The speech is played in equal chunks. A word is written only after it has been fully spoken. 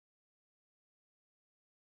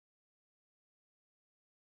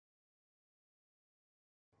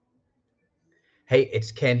Hey,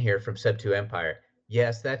 it's Ken here from Sub2 Empire.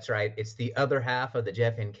 Yes, that's right. It's the other half of the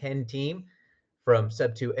Jeff and Ken team from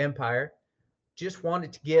Sub2 Empire. Just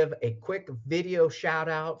wanted to give a quick video shout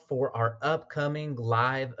out for our upcoming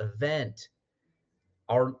live event.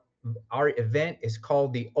 Our our event is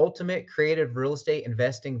called the Ultimate Creative Real Estate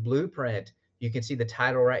Investing Blueprint. You can see the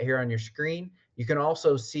title right here on your screen. You can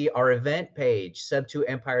also see our event page,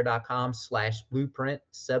 sub2empire.com/blueprint,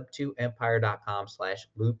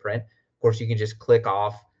 sub2empire.com/blueprint. Of course, you can just click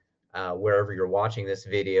off wherever you're watching this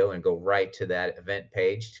video and go right to that event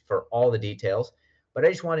page for all the details. But I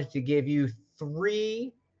just wanted to give you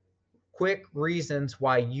 3 quick reasons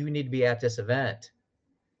why you need to be at this event.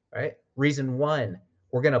 Right? Reason 1,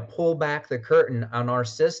 we're going to pull back the curtain on our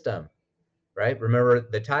system, right? Remember,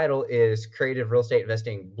 the title is Creative Real Estate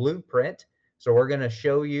Investing Blueprint. So we're going to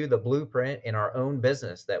show you the blueprint in our own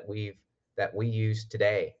business that we use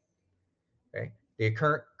today. Okay? The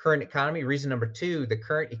current economy. Reason number 2, the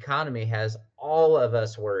current economy has all of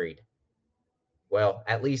us worried. Well,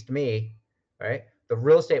 at least me, right? The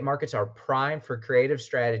real estate markets are primed for creative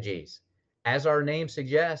strategies. As our name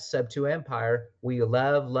suggests, Sub2 Empire, we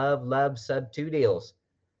love Sub2 deals.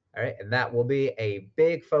 All right. And that will be a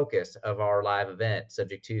big focus of our live event,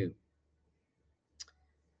 subject to.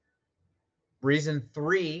 Reason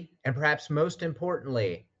 3, and perhaps most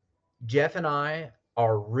importantly, Jeff and I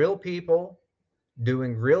are real people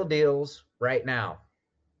doing real deals right now.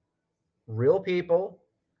 Real people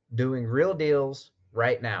doing real deals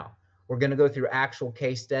right now. We're going to go through actual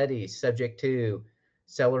case studies, subject to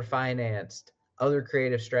seller financed, other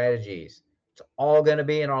creative strategies. It's all going to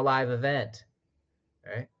be in our live event.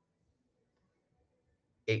 Right?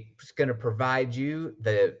 It's going to provide you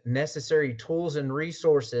the necessary tools and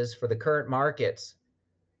resources for the current markets.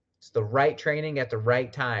 It's the right training at the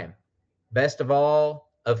right time. Best of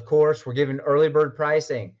all, of course, we're giving early bird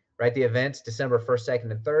pricing, right? The event's December 1st,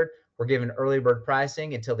 2nd, and 3rd. We're giving early bird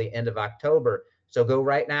pricing until the end of October. So go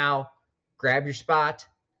right now, grab your spot,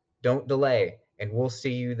 don't delay, and we'll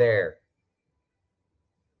see you there.